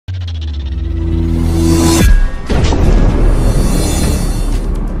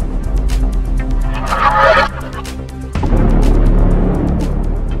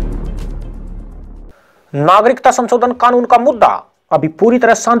नागरिकता संशोधन कानून का मुद्दा अभी पूरी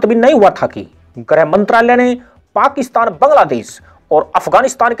तरह शांत भी नहीं हुआ था कि गृह मंत्रालय ने पाकिस्तान, बांग्लादेश और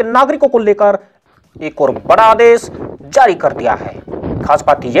अफगानिस्तान के नागरिकों को लेकर एक और बड़ा आदेश जारी कर दिया है। खास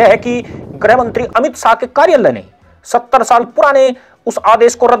बात यह है कि गृह मंत्री अमित शाह के कार्यालय ने 70 साल पुराने उस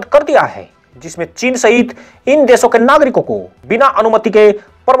आदेश को रद्द कर दिया है, जिसमें चीन सहित इन देशों के नागरिकों को बिना अनुमति के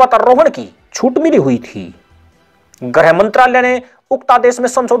पर्वतारोहण की छूट मिली हुई थी। गृह मंत्रालय ने उक्त आदेश में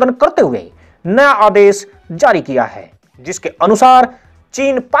संशोधन करते हुए नया आदेश जारी किया है, जिसके अनुसार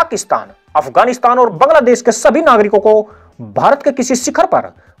चीन, पाकिस्तान, अफगानिस्तान और बांग्लादेश के सभी नागरिकों को भारत के किसी शिखर पर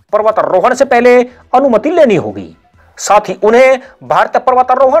पर्वतारोहण से पहले अनुमति लेनी होगी। साथ ही उन्हें भारतीय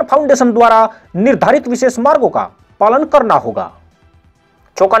पर्वतारोहण फाउंडेशन द्वारा निर्धारित विशेष मार्गों का पालन करना होगा।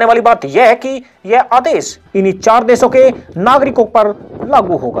 चौंकाने वाली बात यह है कि यह आदेश इन्हीं 4 देशों के नागरिकों पर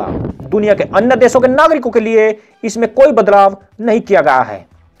लागू होगा। दुनिया के अन्य देशों के नागरिकों के लिए इसमें कोई बदलाव नहीं किया गया है,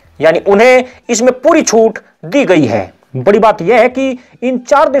 यानी उन्हें इसमें पूरी छूट दी गई है। बड़ी बात यह है कि इन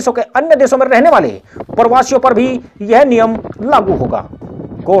 4 देशों के अन्य देशों में रहने वाले प्रवासियों पर भी यह नियम लागू होगा।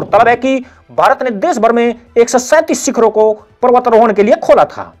 गौरतलब है कि भारत ने देश भर में 137 शिखरों को पर्वतारोहण के लिए खोला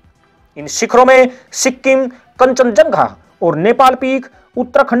था। इन शिखरों में सिक्किम, कंचनजंगा और नेपाल पीक,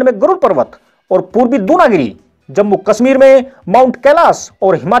 उत्तराखंड में गरुड़ पर्वत और पूर्वी दूनागिरी, जम्मू कश्मीर में माउंट कैलाश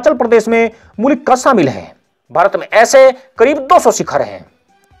और हिमाचल प्रदेश में मुलिक्का शामिल है। भारत में ऐसे करीब 200 शिखर हैं।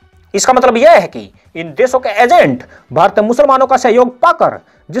 इसका मतलब यह है कि इन देशों के एजेंट भारतीय मुसलमानों का सहयोग पाकर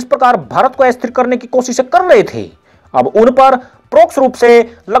जिस प्रकार भारत को अस्थिर करने की कोशिशें कर रहे थे, अब उन पर परोक्ष रूप से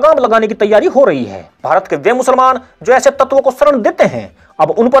लगाम लगाने की तैयारी हो रही है। भारत के वे मुसलमान जो ऐसे तत्वों को शरण देते हैं,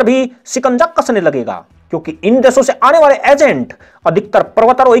 अब उन पर भी शिकंजा कसने लगेगा, क्योंकि इन देशों से आने वाले एजेंट अधिकतर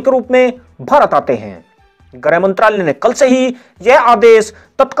पर्वतारोही के रूप में भारत आते हैं। गृह मंत्रालय ने कल से ही यह आदेश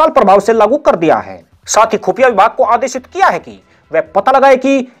तत्काल प्रभाव से लागू कर दिया है। साथ ही खुफिया विभाग को आदेशित किया है कि वह पता लगाए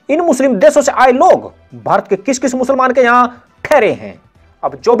कि इन मुस्लिम देशों से आए लोग भारत के किस किस मुसलमान के यहां ठहरे हैं।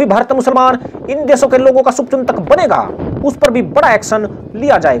 अब जो भी भारतीय मुसलमान इन देशों के लोगों का शुभचिंतक बनेगा, उस पर भी बड़ा एक्शन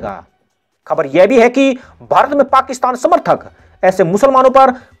लिया जाएगा। खबर यह भी है कि भारत में पाकिस्तान समर्थक ऐसे मुसलमानों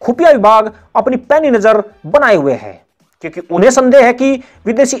पर खुफिया विभाग अपनी पैनी नजर बनाए हुए है, क्योंकि उन्हें संदेह है कि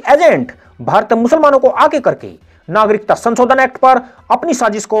विदेशी एजेंट भारतीय मुसलमानों को आगे करके नागरिकता संशोधन एक्ट पर अपनी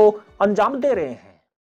साजिश को अंजाम दे रहे हैं।